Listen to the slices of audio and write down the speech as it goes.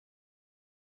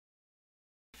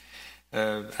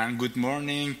And good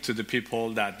morning to the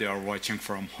people that they are watching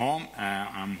from home.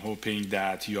 I'm hoping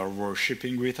that you are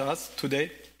worshiping with us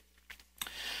today.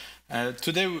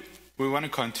 Today we want to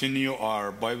continue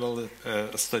our Bible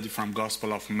study from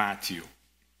Gospel of Matthew.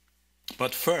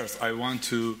 But first I want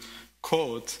to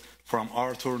quote from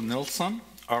Arthur Nilsson.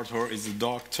 Arthur is a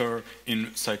doctor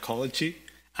in psychology,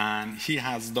 and he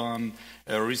has done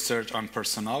research on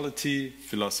personality,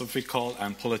 philosophical,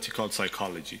 and political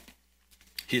psychology.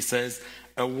 He says,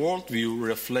 a worldview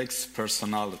reflects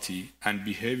personality and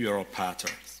behavioral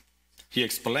patterns. He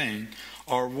explained,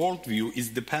 our worldview is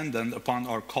dependent upon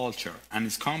our culture and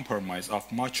is comprised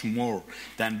of much more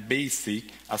than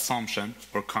basic assumptions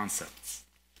or concepts.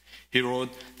 He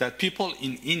wrote that people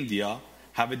in India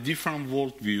have a different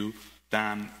worldview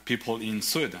than people in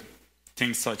Sweden.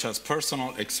 Things such as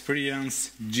personal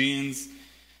experience, genes,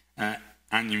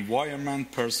 and environment,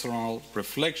 personal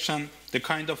reflection, the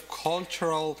kind of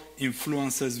cultural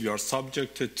influences we are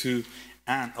subjected to,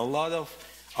 and a lot of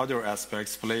other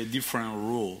aspects play a different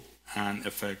role and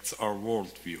affects our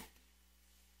worldview.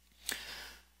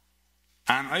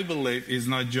 And I believe it's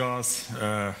not just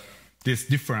these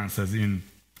differences in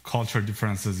culture,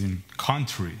 differences in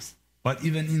countries, but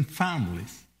even in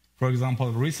families. For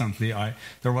example, recently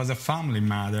there was a family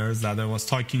matter that I was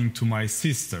talking to my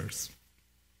sisters.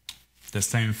 The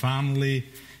same family,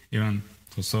 even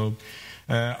so.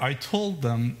 I told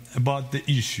them about the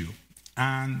issue,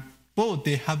 and both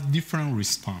they have different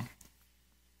response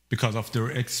because of their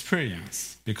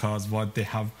experience, because what they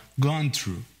have gone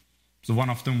through. So one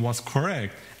of them was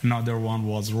correct, another one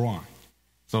was wrong.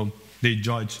 So they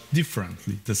judge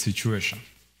differently the situation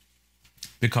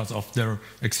because of their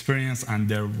experience and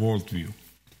their worldview.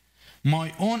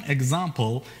 My own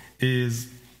example is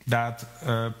that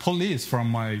police from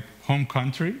my home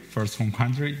country, first home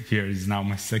country, here is now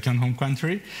my second home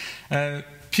country,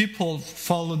 people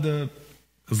follow the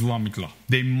Islamic law.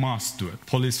 They must do it.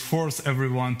 Police force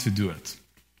everyone to do it.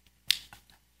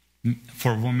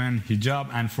 For women, hijab,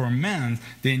 and for men,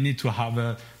 they need to have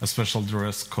a special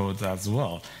dress code as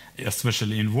well,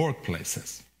 especially in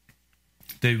workplaces.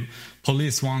 The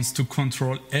police wants to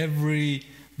control every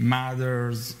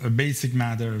basic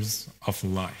matters of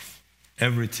life,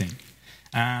 everything.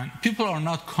 And people are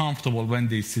not comfortable when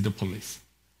they see the police.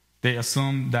 They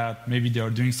assume that maybe they are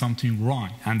doing something wrong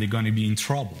and they're going to be in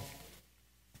trouble.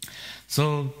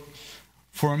 So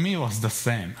for me, it was the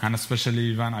same. And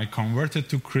especially when I converted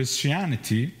to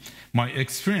Christianity, my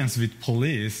experience with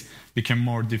police became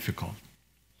more difficult.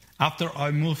 After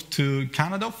I moved to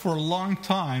Canada for a long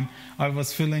time, I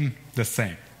was feeling the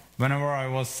same. Whenever I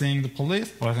was seeing the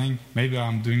police, I think maybe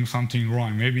I'm doing something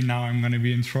wrong. Maybe now I'm going to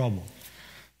be in trouble.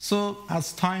 So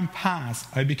as time passed,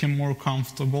 I became more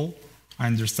comfortable. I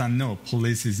understand, no,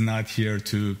 police is not here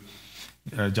to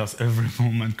just every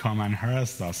moment come and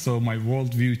harass us. So my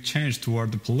worldview changed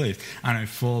toward the police, and I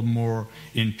felt more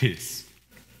in peace.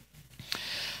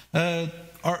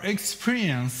 Our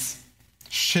experience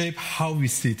shape how we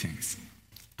see things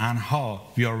and how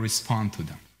we respond to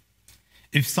them.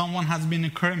 If someone has been a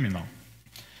criminal,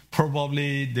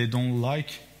 probably they don't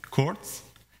like courts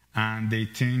and they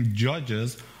think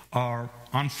judges are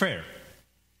unfair.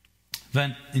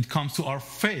 When it comes to our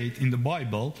faith in the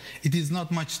Bible, it is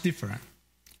not much different.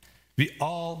 We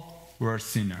all were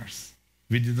sinners.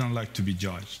 We didn't like to be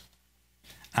judged.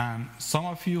 And some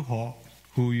of you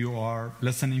who you are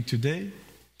listening today,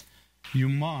 you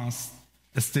must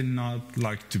still not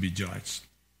like to be judged.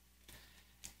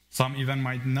 Some even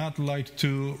might not like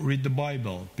to read the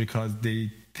Bible because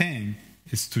they think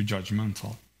it's too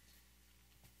judgmental.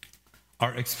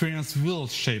 Our experience will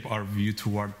shape our view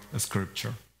toward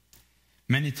Scripture.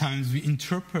 Many times we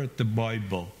interpret the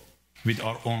Bible with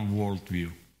our own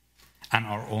worldview and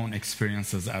our own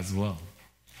experiences as well.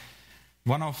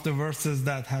 One of the verses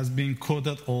that has been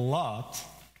quoted a lot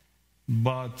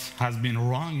but has been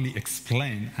wrongly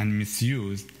explained and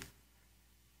misused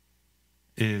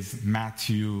is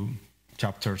Matthew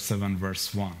chapter 7,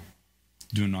 verse 1.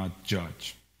 Do not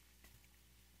judge.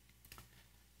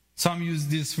 Some use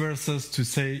these verses to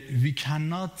say we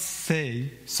cannot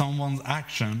say someone's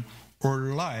action or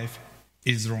life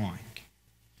is wrong.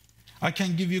 I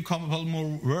can give you a couple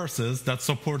more verses that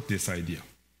support this idea.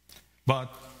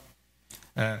 But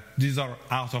these are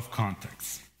out of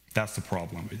context. That's the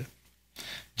problem with it.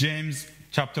 James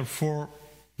chapter 4,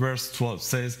 verse 12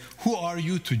 says, who are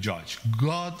you to judge?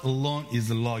 God alone is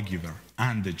the lawgiver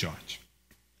and the judge.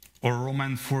 Or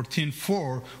Romans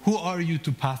 14:4, who are you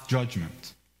to pass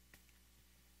judgment?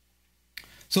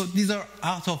 So these are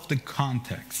out of the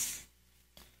context.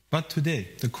 But today,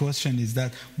 the question is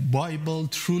that Bible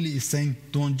truly is saying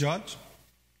don't judge?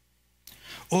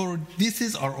 Or this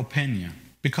is our opinion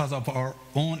because of our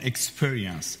own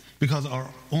experience, because of our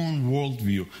own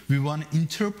worldview. We want to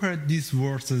interpret these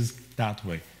verses that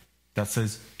way, that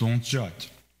says, don't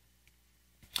judge.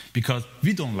 Because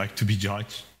we don't like to be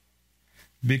judged.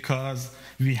 Because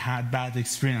we had bad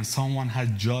experience. Someone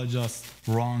had judged us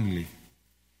wrongly.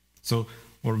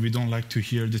 Or we don't like to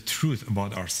hear the truth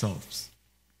about ourselves.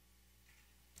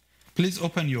 Please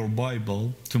open your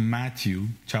Bible to Matthew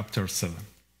chapter 7.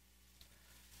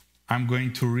 I'm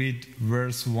going to read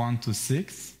verse 1 to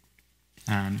 6,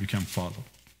 and you can follow.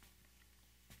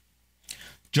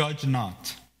 Judge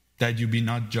not, that you be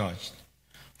not judged.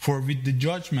 For with the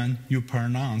judgment you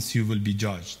pronounce, you will be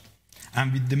judged.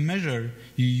 And with the measure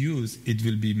you use, it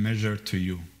will be measured to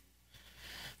you.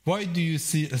 Why do you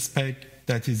see a speck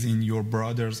that is in your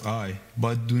brother's eye,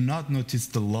 but do not notice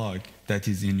the log that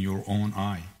is in your own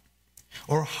eye?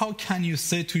 Or how can you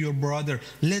say to your brother,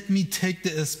 let me take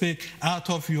the speck out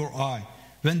of your eye,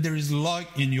 when there is log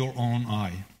in your own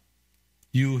eye?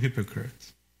 You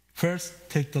hypocrite, first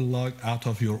take the log out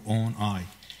of your own eye,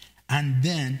 and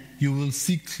then you will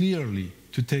see clearly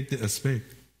to take the speck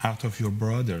out of your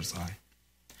brother's eye.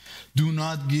 Do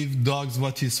not give dogs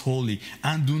what is holy,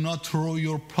 and do not throw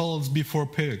your pearls before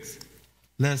pigs,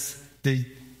 lest they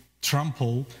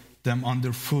trample them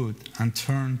underfoot and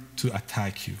turn to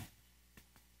attack you.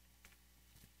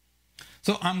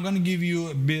 So I'm going to give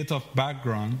you a bit of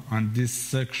background on this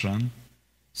section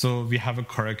so we have a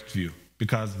correct view.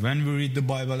 Because when we read the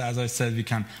Bible, as I said, we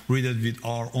can read it with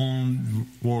our own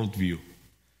worldview.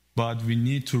 But we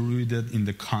need to read it in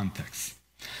the context.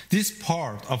 This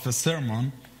part of a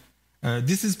sermon,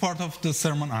 this is part of the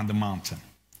Sermon on the Mountain,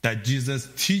 that Jesus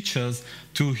teaches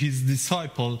to his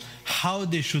disciples how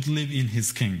they should live in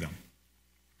his kingdom.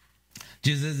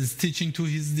 Jesus is teaching to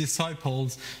his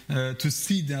disciples to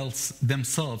see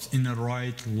themselves in a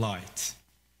right light.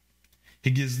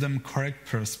 He gives them correct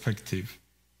perspective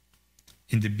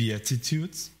in the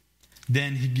Beatitudes.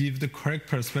 Then he gives the correct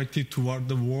perspective toward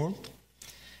the world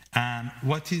and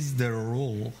what is their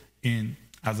role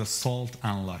as a salt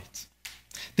and light.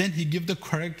 Then he gives the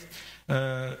correct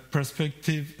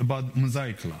perspective about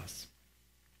Mosaic laws.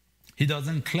 He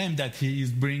doesn't claim that he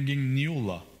is bringing new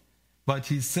law, but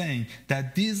he's saying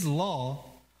that this law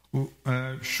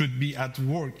should be at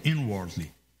work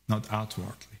inwardly, not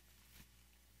outwardly.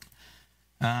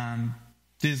 And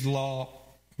this law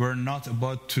were not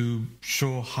about to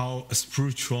show how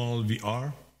spiritual we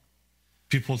are.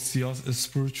 People see us as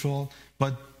spiritual,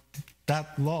 but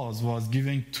that law was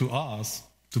given to us,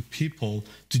 to people,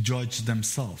 to judge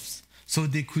themselves, so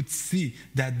they could see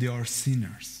that they are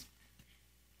sinners.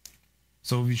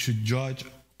 So we should judge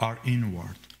our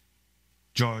inward,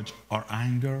 judge our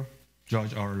anger,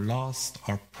 judge our lust,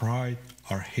 our pride,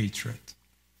 our hatred.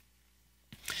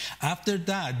 After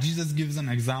that, Jesus gives an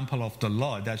example of the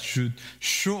law that should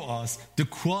show us the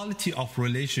quality of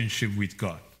relationship with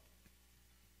God.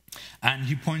 And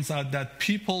he points out that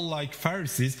people like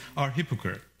Pharisees are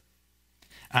hypocrites.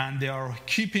 And they are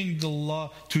keeping the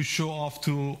law to show off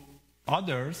to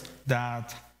others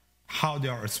that how they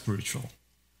are spiritual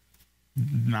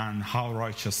and how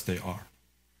righteous they are.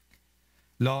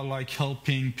 Law like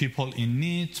helping people in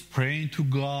need, praying to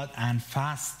God, and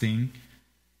fasting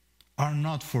are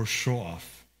not for show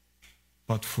off,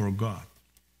 but for God.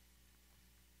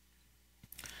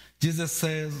 Jesus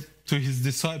says to his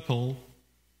disciples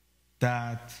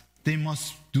that they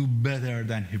must do better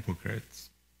than hypocrites,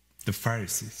 the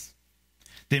Pharisees.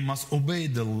 They must obey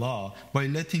the law by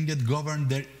letting it govern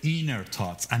their inner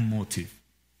thoughts and motive,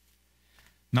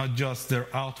 not just their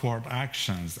outward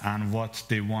actions and what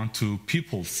they want to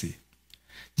people see.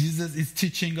 Jesus is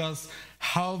teaching us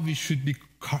how we should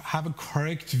have a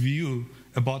correct view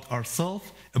about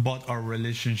ourselves, about our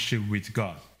relationship with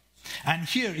God. And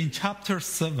here in chapter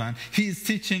 7, he is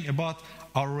teaching about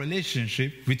our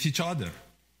relationship with each other.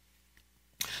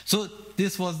 So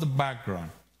this was the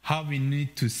background, how we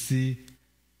need to see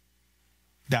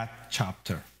that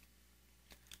chapter.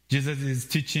 Jesus is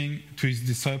teaching to his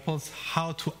disciples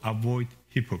how to avoid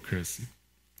hypocrisy.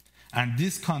 And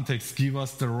this context gives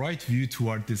us the right view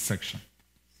toward this section.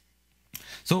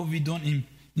 So we don't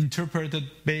interpret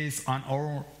it based on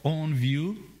our own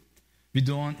view. We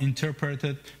don't interpret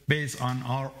it based on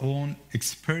our own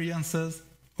experiences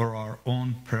or our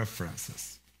own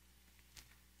preferences.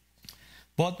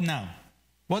 But now,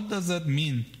 what does that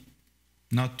mean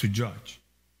not to judge?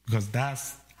 Because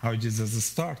that's how Jesus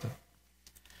started.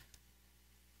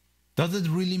 Does it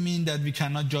really mean that we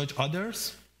cannot judge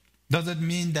others? Does it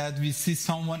mean that we see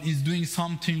someone is doing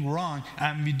something wrong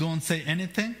and we don't say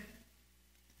anything?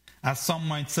 As some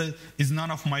might say, it's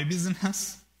none of my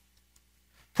business.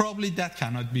 Probably that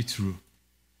cannot be true.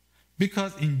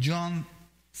 Because in John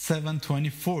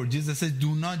 7:24, Jesus says,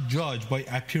 do not judge by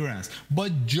appearance,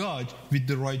 but judge with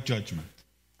the right judgment.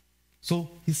 So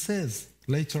he says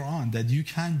later on that you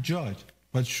can judge,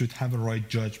 but should have a right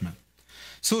judgment.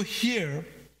 So here,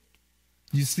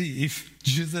 you see, if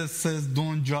Jesus says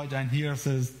don't judge and here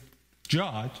says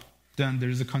judge, then there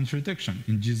is a contradiction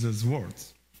in Jesus'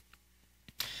 words.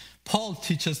 Paul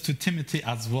teaches to Timothy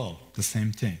as well the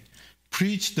same thing.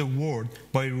 Preach the word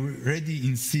by ready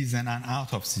in season and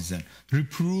out of season.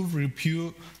 Reprove,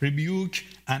 rebuke,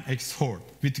 and exhort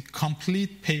with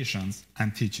complete patience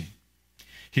and teaching.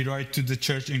 He writes to the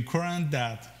church in Corinth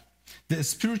that the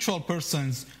spiritual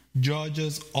person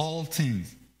judges all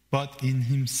things, but in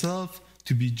himself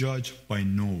to be judged by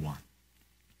no one.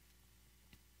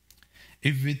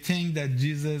 If we think that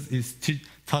Jesus is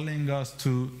telling us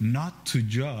to not to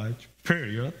judge,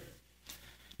 period,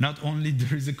 not only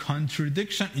there is a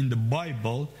contradiction in the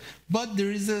Bible, but there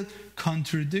is a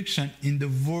contradiction in the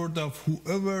word of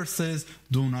whoever says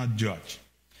do not judge.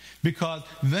 Because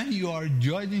when you are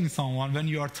judging someone, when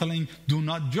you are telling do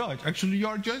not judge, actually you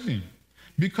are judging.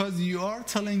 Because you are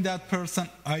telling that person,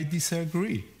 I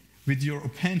disagree with your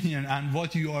opinion and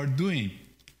what you are doing.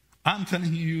 I'm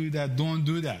telling you that don't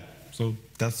do that. So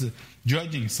that's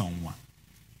judging someone.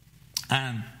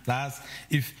 And last,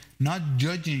 if not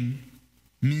judging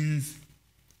means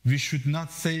we should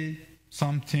not say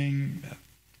something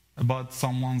about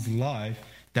someone's life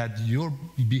that your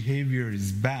behavior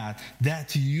is bad,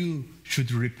 that you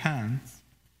should repent,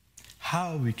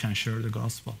 how we can share the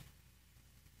gospel?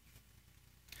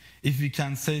 If we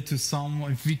can't say to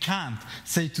someone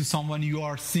you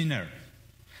are a sinner,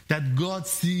 that God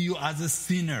see you as a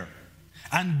sinner,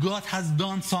 and God has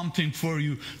done something for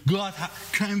you. God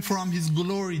came from his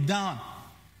glory down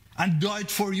and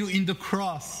died for you in the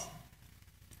cross.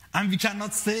 And we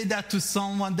cannot say that to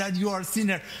someone that you are a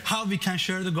sinner. How we can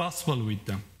share the gospel with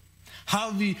them?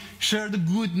 How we share the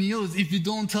good news if we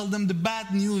don't tell them the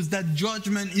bad news that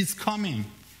judgment is coming?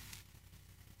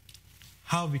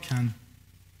 How we can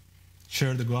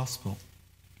share the gospel?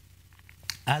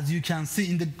 As you can see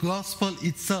in the gospel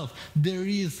itself, there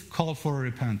is call for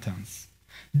repentance.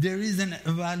 There is an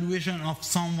evaluation of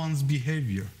someone's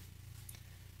behavior.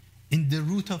 In the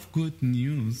root of good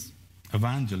news,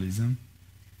 evangelism,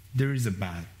 there is a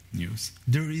bad news.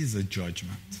 There is a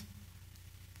judgment.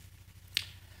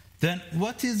 Then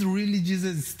what is really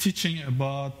Jesus teaching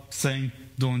about saying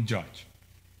don't judge?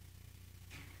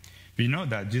 We know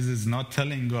that Jesus is not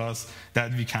telling us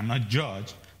that we cannot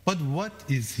judge, but what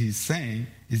is he saying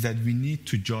is that we need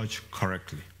to judge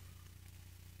correctly.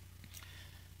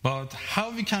 But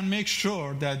how we can make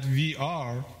sure that we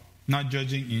are not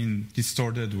judging in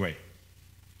distorted way?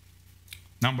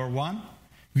 Number one,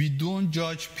 we don't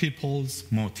judge people's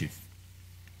motive.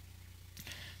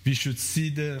 We should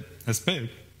see the aspect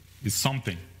is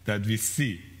something that we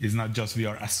see. It's not just we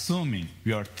are assuming,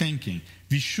 we are thinking.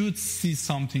 We should see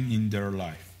something in their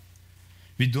life.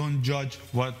 We don't judge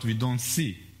what we don't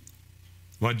see,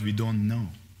 what we don't know.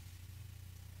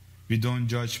 We don't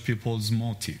judge people's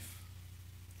motive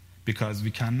because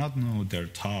we cannot know their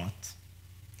thought.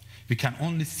 We can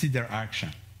only see their action,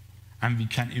 and we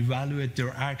can evaluate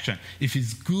their action if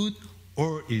it's good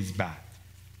or is bad,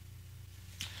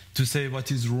 to say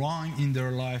what is wrong in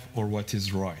their life or what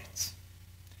is right.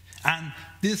 And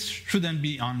this shouldn't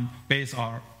be based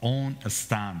on our own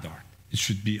standard. It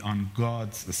should be on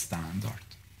God's standard.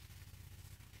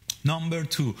 Number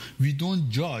two, we don't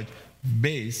judge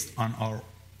based on our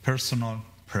personal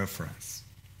preference.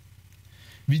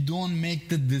 We don't make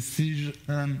the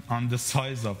decision on the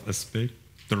size of a speck,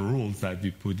 the rules that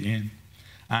we put in,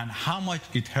 and how much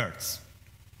it hurts.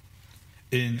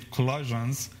 In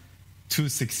Colossians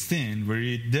 2:16, we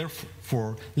read,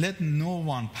 therefore, let no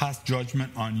one pass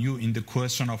judgment on you in the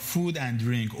question of food and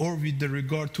drink, or with the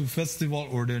regard to festival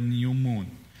or the new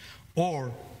moon,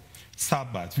 or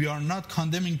Sabbath. We are not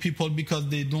condemning people because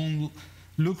they don't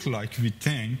look like we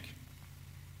think,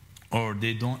 or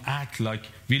they don't act like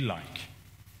we like.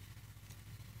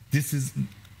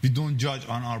 We don't judge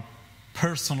on our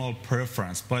personal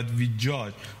preference, but we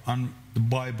judge on the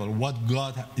Bible, what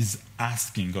God is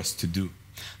asking us to do.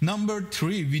 Number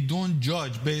three, we don't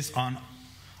judge based on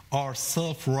our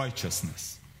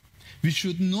self-righteousness. We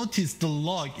should notice the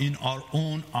log in our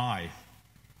own eye.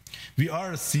 We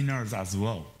are sinners as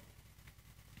well.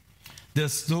 The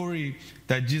story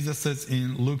that Jesus says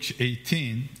in Luke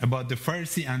 18 about the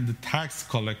Pharisee and the tax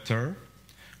collector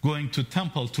going to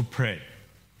temple to pray.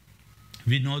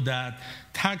 We know that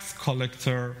tax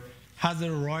collector has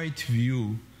a right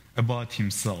view about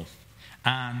himself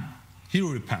and he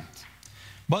repents.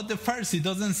 But the Pharisee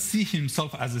doesn't see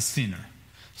himself as a sinner.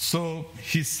 So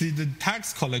he sees the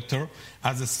tax collector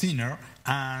as a sinner,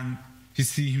 and he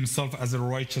sees himself as a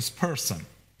righteous person.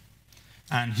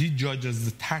 And he judges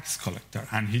the tax collector,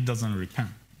 and he doesn't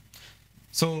repent.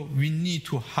 So we need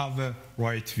to have a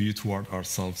right view toward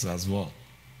ourselves as well.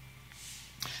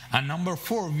 And number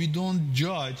 4, we don't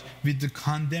judge with the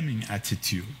condemning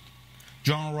attitude.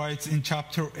 John writes in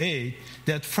chapter 8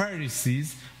 that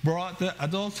Pharisees brought the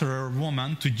adulterer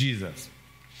woman to Jesus.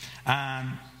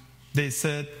 And they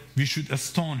said, we should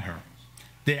stone her.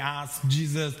 They asked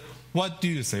Jesus, what do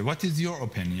you say? What is your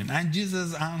opinion? And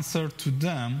Jesus answered to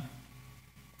them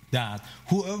that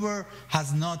whoever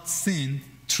has not sinned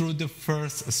threw the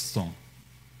first stone.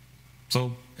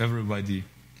 So everybody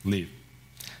leave.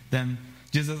 Then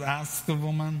Jesus asked the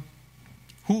woman,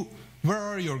 where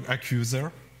are your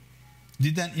accusers?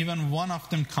 Didn't even one of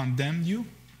them condemn you?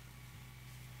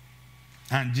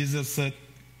 And Jesus said,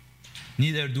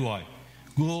 neither do I.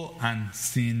 Go and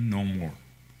sin no more.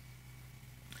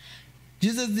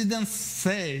 Jesus didn't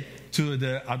say to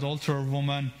the adulterer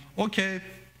woman, okay,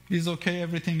 it's okay,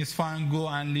 everything is fine, go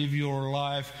and live your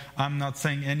life. I'm not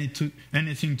saying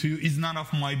anything to you. It's none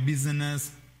of my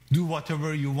business. Do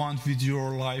whatever you want with your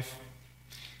life.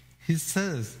 He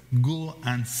says, go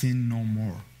and sin no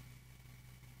more.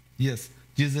 Yes,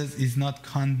 Jesus is not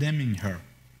condemning her,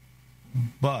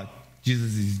 but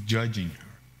Jesus is judging her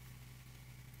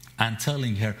and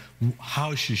telling her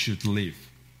how she should live.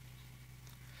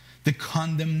 The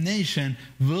condemnation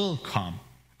will come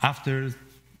after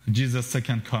Jesus'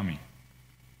 second coming.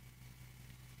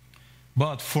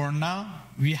 But for now,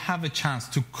 we have a chance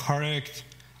to correct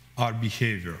our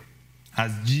behavior.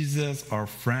 As Jesus, our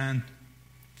friend,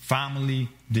 family,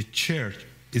 the church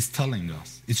is telling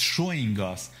us, it's showing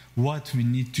us what we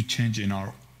need to change in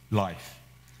our life.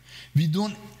 We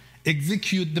don't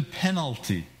execute the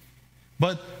penalty,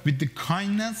 but with the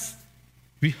kindness,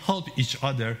 we help each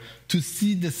other to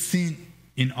see the sin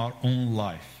in our own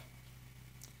life.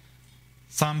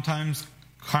 Sometimes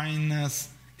kindness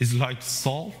is like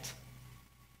salt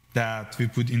that we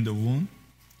put in the wound.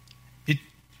 It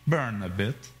burns a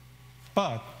bit,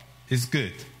 but it's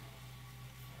good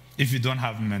if you don't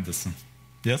have medicine.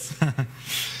 Yes?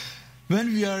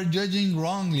 When we are judging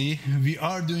wrongly, we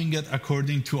are doing it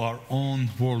according to our own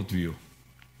worldview,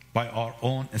 by our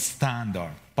own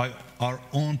standard, by our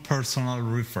own personal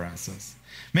references.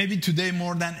 Maybe today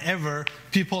more than ever,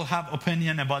 people have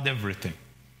opinion about everything.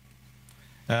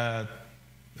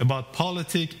 About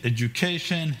politics,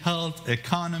 education, health,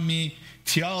 economy,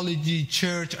 theology,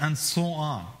 church, and so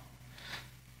on.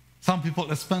 Some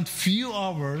people spend few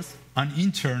hours on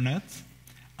internet,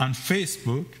 on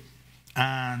Facebook,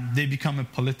 and they become a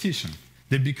politician.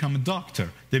 They become a doctor.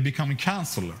 They become a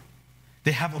counselor.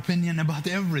 They have opinion about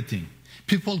everything.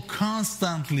 People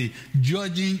constantly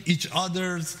judging each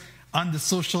other's on the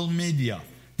social media.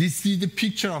 They see the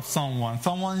picture of someone.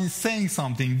 Someone is saying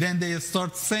something. Then they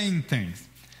start saying things.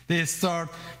 They start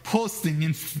posting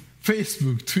in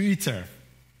Facebook, Twitter.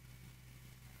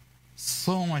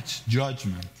 So much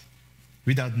judgment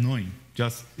without knowing.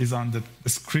 Just is on the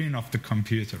screen of the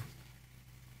computer.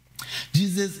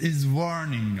 Jesus is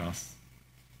warning us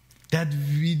that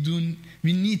we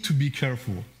need to be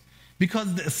careful,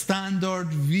 because the standard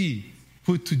we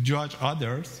put to judge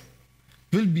others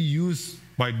will be used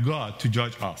by God to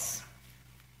judge us.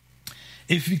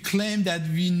 If we claim that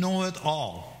we know it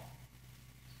all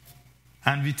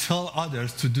and we tell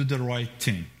others to do the right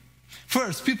thing,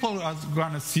 first people are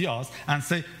going to see us and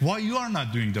say, why you are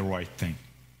not doing the right thing?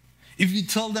 If we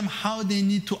tell them how they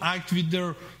need to act with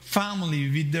their family,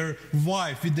 with their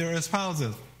wife, with their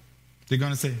spouses, they're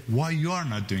going to say, why you are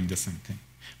not doing the same thing?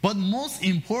 But most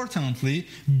importantly,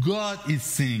 God is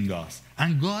seeing us.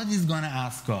 And God is going to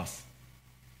ask us,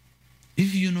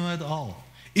 if you know it all,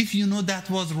 if you know that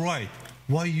was right,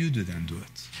 why you didn't do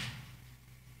it?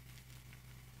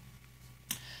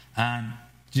 And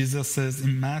Jesus says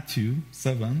in Matthew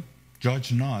 7,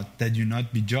 judge not, that you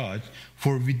not be judged,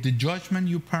 for with the judgment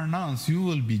you pronounce, you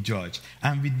will be judged,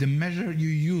 and with the measure you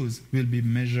use will be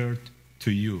measured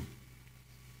to you.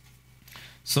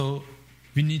 So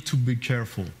we need to be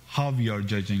careful how we are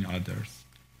judging others.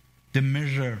 The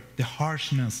measure, the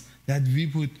harshness that we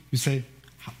put, we say,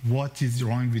 what is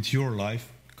wrong with your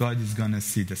life? God is going to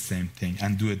see the same thing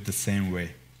and do it the same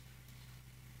way.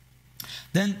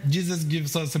 Then Jesus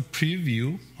gives us a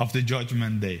preview of the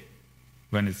judgment day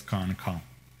when it's going to come.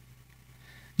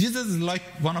 Jesus is like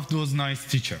one of those nice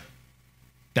teachers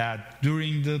that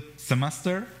during the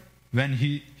semester, when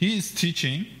he is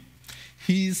teaching,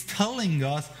 he is telling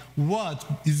us what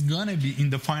is going to be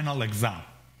in the final exam.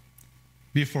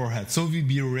 beforehand, so we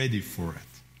be ready for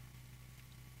it.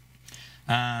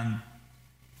 And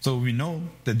so we know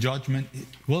the judgment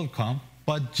will come,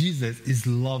 but Jesus is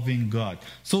loving God.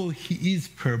 So he is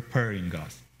preparing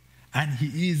us. And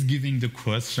he is giving the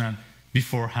question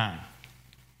beforehand.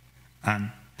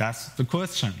 And that's the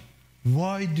question.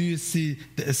 Why do you see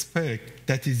the speck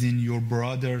that is in your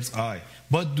brother's eye,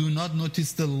 but do not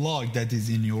notice the log that is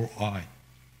in your eye?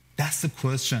 That's the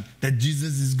question that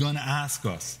Jesus is going to ask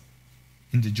us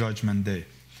in the judgment day.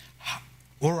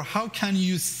 Or how can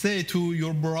you say to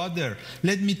your brother,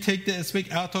 let me take the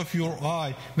speck out of your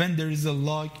eye when there is a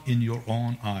log in your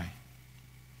own eye?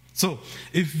 So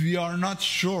if we are not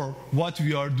sure what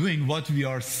we are doing, what we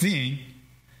are seeing,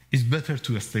 it's better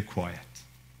to stay quiet.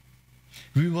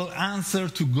 We will answer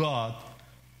to God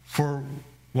for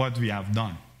what we have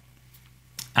done.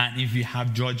 And if we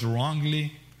have judged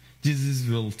wrongly, Jesus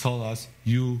will tell us,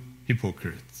 you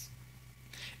hypocrites.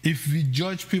 If we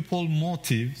judge people's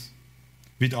motives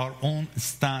with our own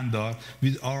standard,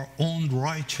 with our own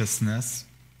righteousness,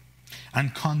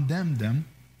 and condemn them,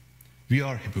 we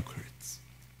are hypocrites.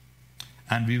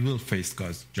 And we will face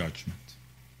God's judgment.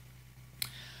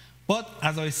 But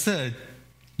as I said,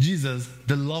 Jesus,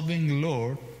 the loving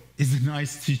Lord, is a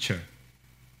nice teacher.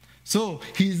 So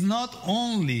he's not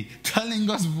only telling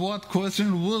us what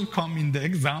question will come in the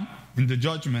exam, in the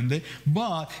judgment day,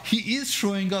 but he is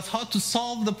showing us how to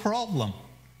solve the problem.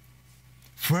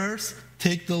 First,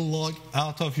 take the log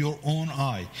out of your own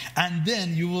eye, and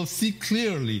then you will see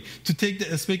clearly to take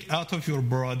the speck out of your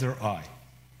brother's eye.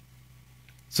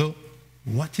 So,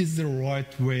 what is the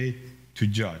right way to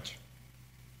judge?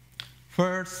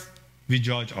 First, we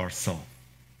judge ourselves.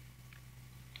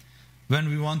 When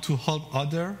we want to help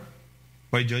others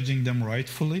by judging them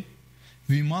rightfully,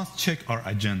 we must check our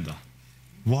agenda.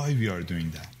 Why we are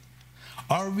doing that?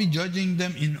 Are we judging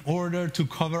them in order to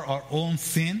cover our own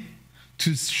sin,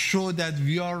 to show that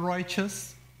we are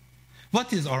righteous?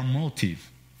 What is our motive?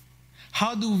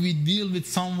 How do we deal with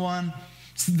someone,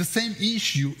 the same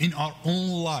issue in our own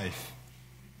life?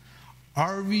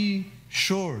 Are we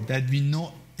sure that we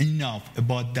know enough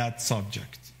about that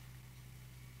subject?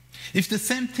 If the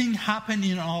same thing happened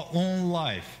in our own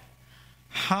life,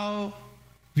 how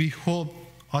we hope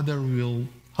others will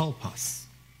help us?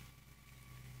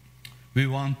 We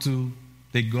want to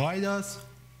they guide us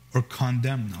or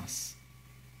condemn us.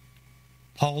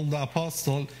 Paul the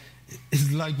Apostle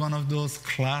is like one of those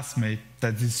classmates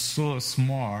that is so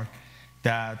smart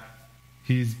that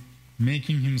he's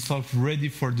making himself ready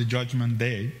for the judgment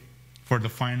day, for the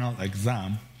final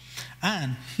exam.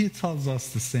 And he tells us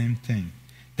the same thing,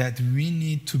 that we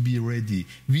need to be ready.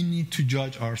 We need to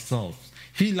judge ourselves.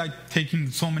 He like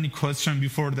taking so many questions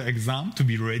before the exam to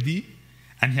be ready.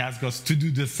 And he asks us to do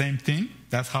the same thing.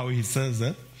 That's how he says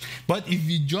it. But if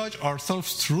we judge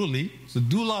ourselves truly, so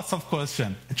do lots of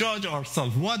questions, judge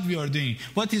ourselves, what we are doing,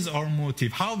 what is our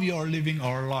motive, how we are living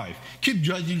our life. Keep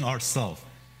judging ourselves,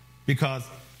 because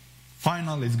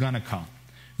final is going to come.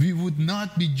 We would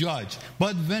not be judged.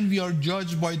 But when we are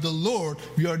judged by the Lord,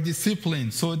 we are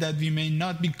disciplined so that we may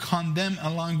not be condemned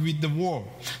along with the world.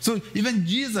 So even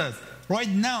Jesus right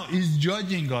now is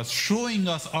judging us, showing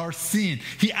us our sin.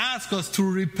 He asks us to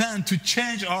repent, to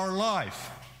change our life.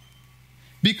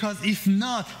 Because if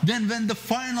not, then when the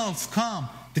finals come,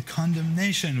 the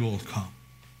condemnation will come.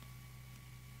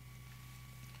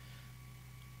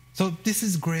 So this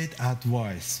is great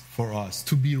advice for us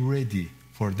to be ready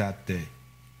for that day.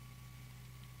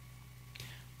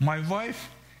 My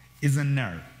wife is a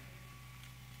nerd.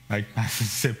 Like as I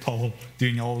said, Paul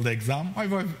doing all the exam, my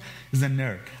wife is a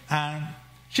nerd. And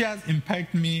she has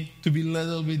impacted me to be a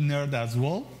little bit nerd as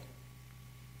well.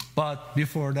 But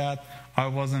before that, I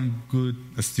wasn't good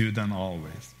a student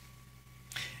always.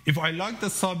 If I liked the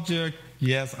subject,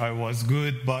 yes, I was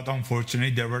good, but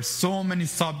unfortunately there were so many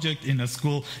subjects in the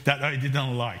school that I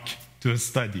didn't like to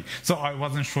study. So I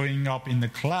wasn't showing up in the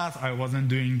class, I wasn't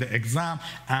doing the exam,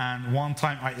 and one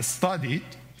time I studied,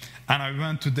 and I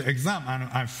went to the exam, and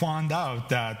I found out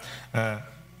that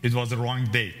it was the wrong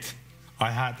date.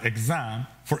 I had exam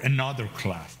for another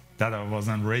class that I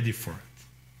wasn't ready for it.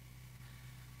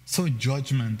 So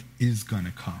judgment is going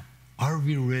to come. Are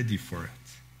we ready for it?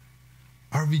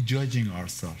 Are we judging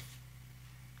ourselves?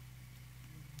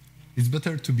 It's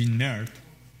better to be nerd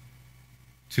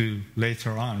to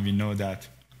later on we know that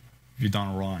we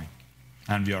done wrong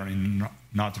and we are in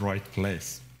not right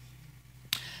place.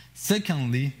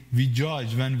 Secondly, we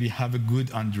judge when we have a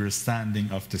good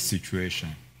understanding of the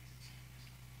situation.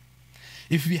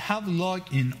 If we have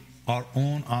log in our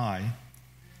own eye,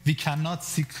 we cannot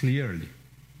see clearly.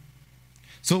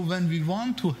 So when we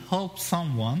want to help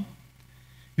someone,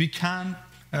 we can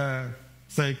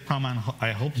say, come and I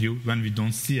help you when we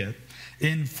don't see it.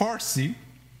 In Farsi,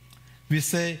 we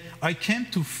say, I came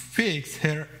to fix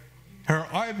her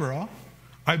eyebrow,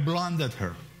 I blinded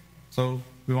her. So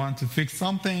we want to fix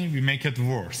something, we make it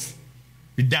worse.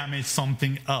 We damage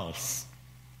something else.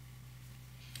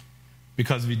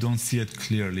 Because we don't see it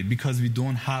clearly, because we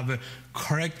don't have a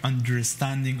correct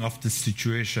understanding of the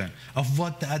situation, of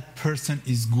what that person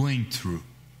is going through.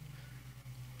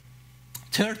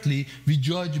 Thirdly, we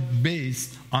judge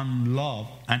based on love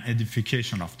and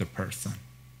edification of the person.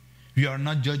 We are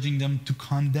not judging them to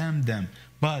condemn them,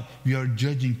 but we are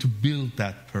judging to build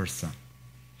that person.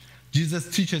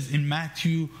 Jesus teaches in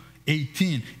Matthew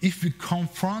 18, if we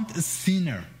confront a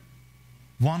sinner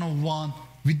one-on-one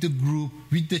with the group,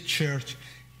 with the church,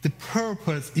 the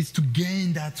purpose is to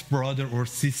gain that brother or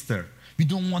sister. We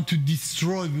don't want to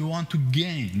destroy, we want to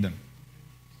gain them.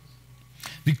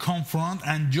 We confront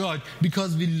and judge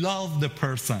because we love the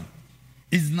person.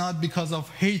 It's not because of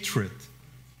hatred.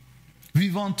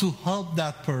 We want to help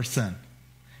that person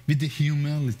with the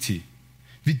humility,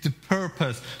 with the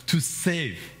purpose to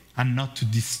save and not to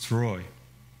destroy.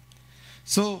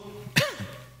 So,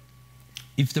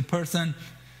 if the person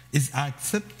is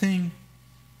accepting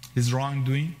his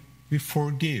wrongdoing, we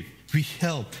forgive, we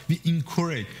help, we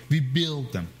encourage, we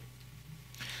build them.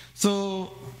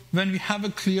 So, when we have a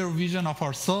clear vision of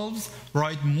ourselves,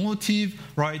 right motive,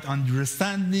 right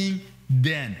understanding,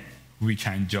 then we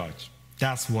can judge.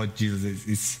 That's what Jesus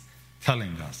is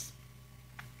telling us.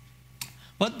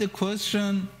 But the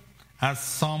question, as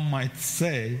some might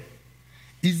say,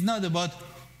 is not about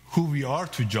who we are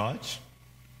to judge,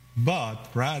 but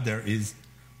rather is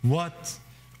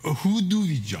who do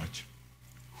we judge?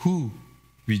 Who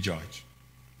we judge.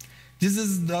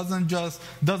 Jesus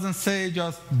doesn't say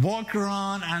just walk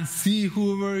around and see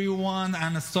whoever you want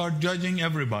and start judging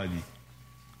everybody.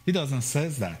 He doesn't say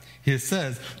that. He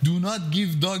says, do not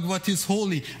give dog what is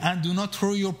holy, and do not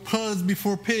throw your pearls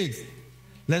before pigs,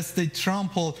 lest they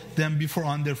trample them before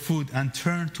underfoot and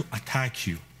turn to attack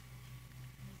you.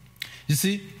 You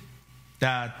see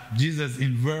that Jesus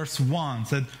in verse 1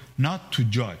 said not to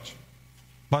judge.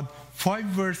 But 5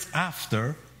 verses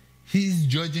after, he is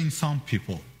judging some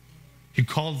people. He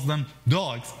calls them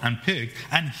dogs and pigs,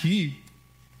 and he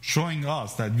showing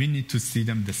us that we need to see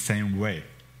them the same way.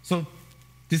 So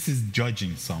this is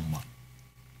judging someone.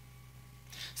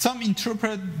 Some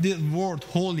interpret the word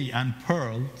holy and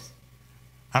pearls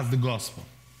as the gospel.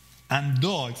 And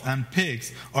dogs and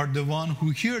pigs are the ones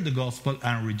who hear the gospel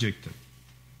and reject it.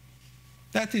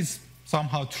 That is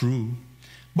somehow true,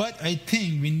 but I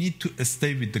think we need to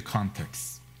stay with the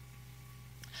context.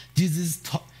 Jesus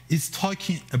is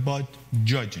talking about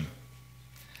judging.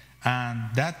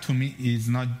 And that to me is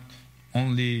not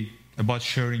only about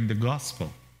sharing the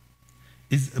gospel.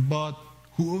 It's about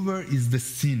whoever is the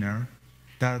sinner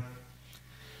that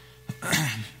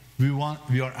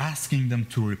we are asking them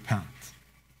to repent.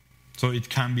 So it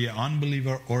can be an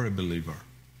unbeliever or a believer.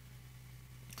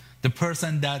 The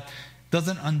person that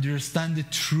doesn't understand the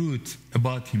truth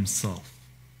about himself,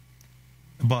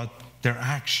 about their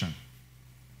action.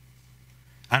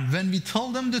 And when we tell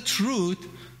them the truth,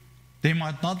 they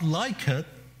might not like it.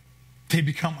 They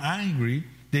become angry.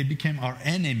 They become our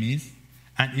enemies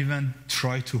and even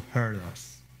try to hurt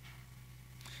us.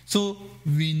 So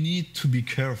we need to be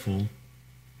careful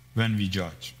when we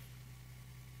judge.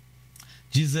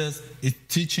 Jesus is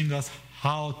teaching us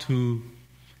how to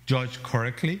judge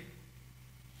correctly.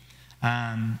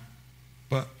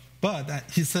 But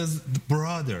he says,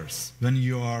 brothers, when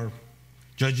you are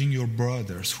judging your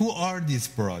brothers, who are these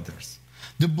brothers?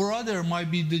 The brother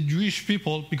might be the Jewish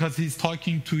people because he's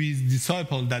talking to his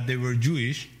disciples that they were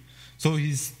Jewish. So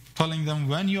he's telling them,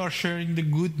 when you are sharing the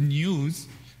good news,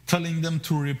 telling them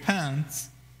to repent,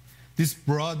 this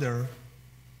brother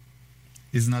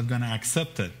is not going to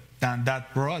accept it. Then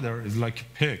that brother is like a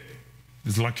pig,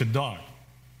 is like a dog.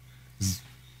 It's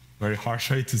a very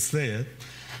harsh way to say it,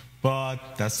 but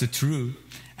that's the truth.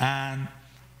 And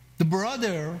the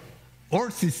brother or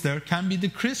sister can be the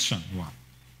Christian one.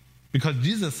 Because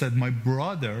Jesus said, my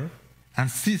brother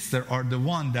and sister are the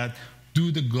one that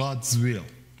do the God's will.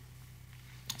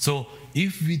 So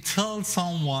if we tell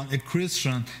someone, a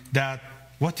Christian, that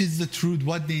what is the truth,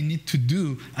 what they need to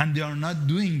do, and they are not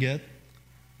doing it,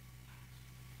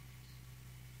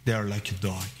 they are like a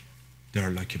dog. They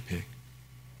are like a pig.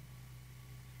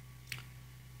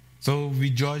 So we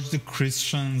judge the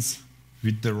Christians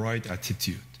with the right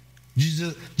attitude.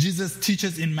 Jesus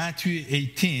teaches in Matthew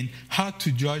 18 how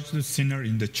to judge the sinner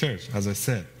in the church, as I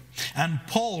said. And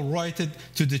Paul wrote it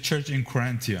to the church in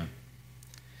Corinthian.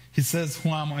 He says, who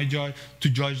am I to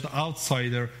judge the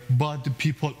outsider but the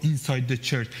people inside the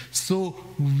church? So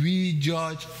we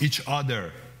judge each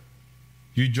other.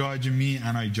 You judge me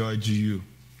and I judge you.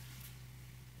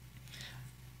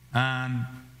 And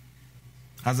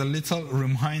as a little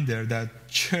reminder that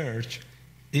church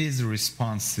is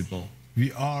responsible.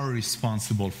 We are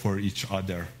responsible for each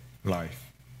other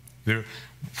life.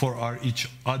 For our each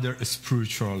other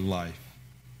spiritual life.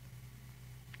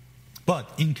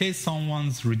 But in case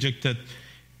someone's rejected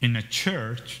in a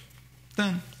church,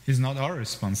 then it's not our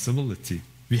responsibility.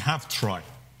 We have tried.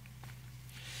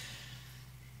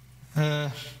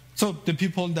 So the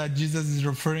people that Jesus is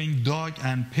referring, dog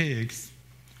and pigs,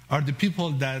 are the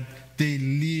people that they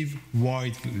live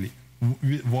wild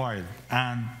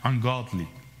and ungodly.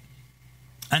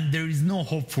 And there is no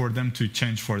hope for them to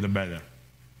change for the better.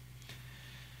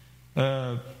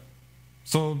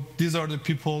 So these are the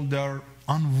people that are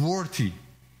unworthy.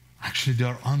 Actually, they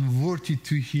are unworthy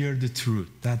to hear the truth.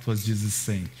 That was Jesus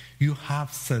saying. You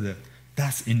have said it.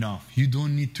 That's enough. You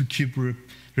don't need to keep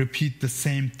repeat the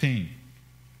same thing.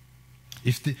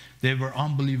 If they were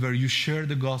unbeliever, you share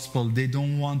the gospel. They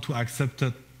don't want to accept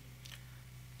it.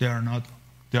 They are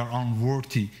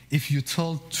unworthy. If you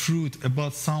tell truth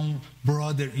about some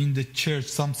brother in the church,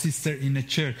 some sister in the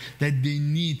church, that they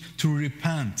need to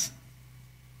repent,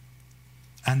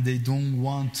 and they don't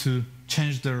want to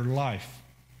change their life,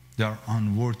 they are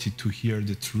unworthy to hear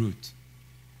the truth.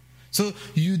 So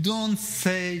you don't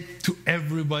say to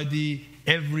everybody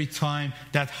every time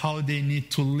that how they need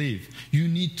to live. You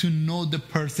need to know the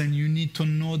person, you need to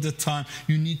know the time,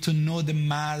 you need to know the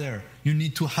matter, you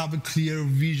need to have a clear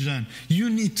vision. You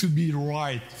need to be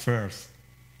right first.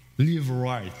 Live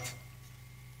right.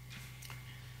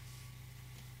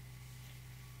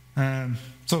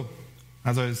 So,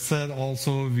 as I said,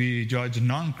 also we judge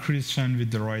non-Christian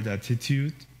with the right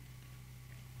attitude.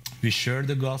 We share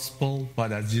the gospel,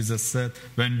 but as Jesus said,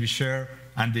 when we share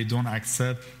and they don't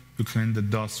accept, we clean the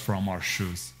dust from our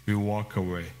shoes. We walk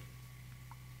away.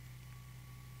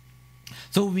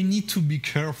 So we need to be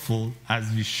careful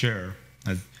as we share,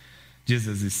 as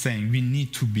Jesus is saying, we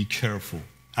need to be careful.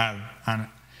 And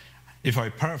if I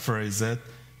paraphrase it,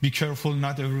 be careful,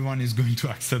 not everyone is going to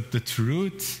accept the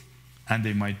truth, and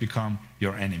they might become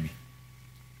your enemy.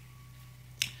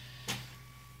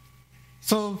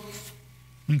 So,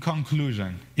 in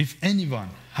conclusion, if anyone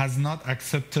has not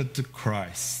accepted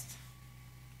Christ,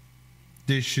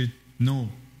 they should know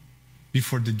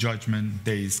before the judgment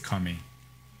day is coming.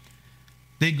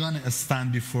 They're going to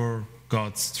stand before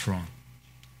God's throne.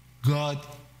 God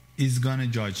is going to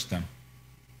judge them.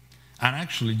 And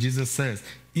actually, Jesus says,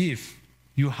 if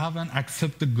you haven't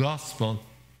accepted the gospel,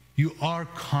 you are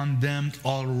condemned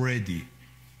already.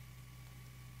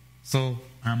 So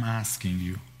I'm asking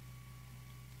you,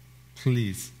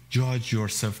 please judge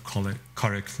yourself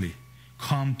correctly.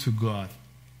 Come to God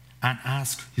and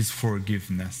ask His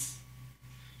forgiveness.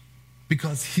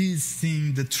 Because He's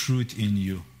seeing the truth in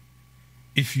you.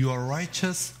 If you are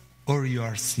righteous or you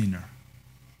are a sinner.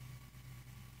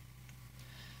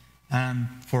 And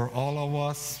for all of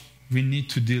us, we need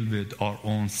to deal with our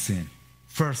own sin.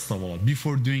 First of all,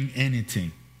 before doing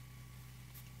anything,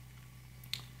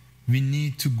 we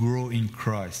need to grow in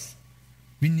Christ.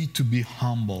 We need to be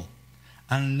humble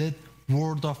and let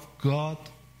Word of God,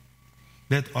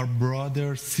 let our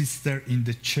brother, sister in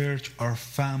the church, our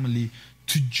family,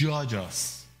 to judge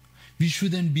us. We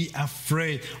shouldn't be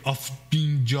afraid of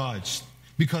being judged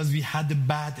because we had a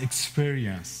bad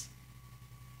experience.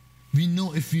 We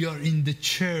know if we are in the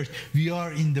church, we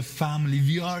are in the family,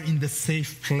 we are in the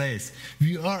safe place.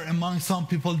 We are among some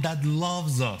people that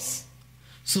loves us.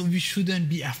 So we shouldn't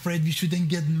be afraid. We shouldn't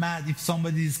get mad if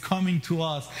somebody is coming to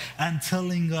us and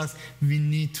telling us we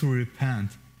need to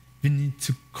repent. We need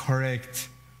to correct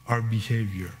our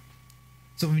behavior.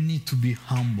 So we need to be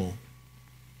humble.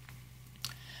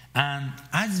 And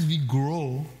as we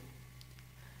grow,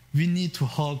 we need to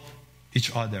help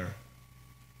each other.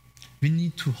 We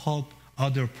need to help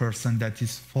other person that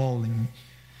is falling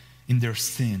in their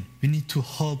sin. We need to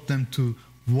help them to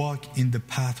walk in the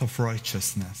path of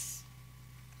righteousness.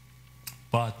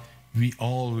 But we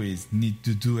always need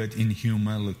to do it in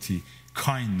humility,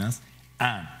 kindness,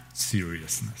 and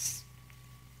seriousness.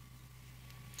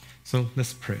 So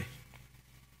let's pray.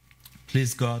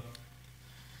 Please, God,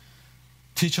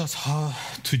 teach us how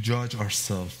to judge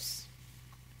ourselves,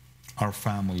 our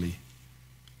family,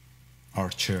 our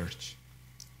church.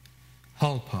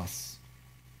 Help us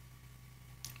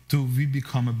to we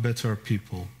become a better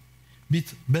people,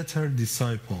 better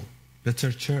disciple,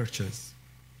 better churches,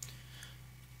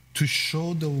 to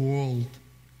show the world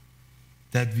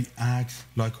that we act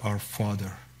like our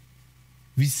Father,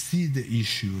 We see the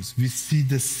issues, we see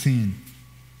the sin.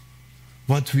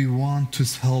 What we want to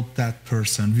help that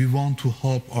person, we want to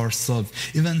help ourselves.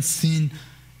 Even sin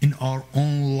in our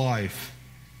own life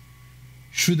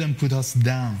shouldn't put us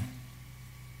down.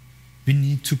 We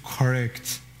need to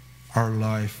correct our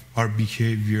life, our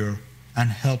behavior, and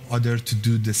help others to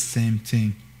do the same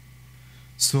thing.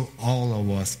 So all of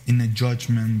us, in a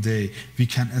judgment day, we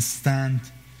can stand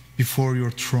before your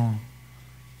throne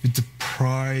with the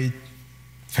pride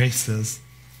faces,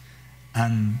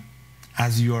 and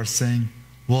as you are saying,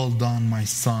 well done, my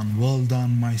son, well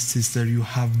done, my sister, you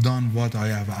have done what I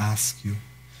have asked you.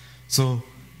 So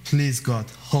please, God,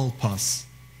 help us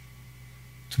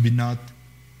to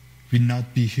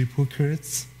not be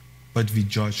hypocrites, but we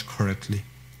judge correctly.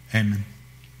 Amen.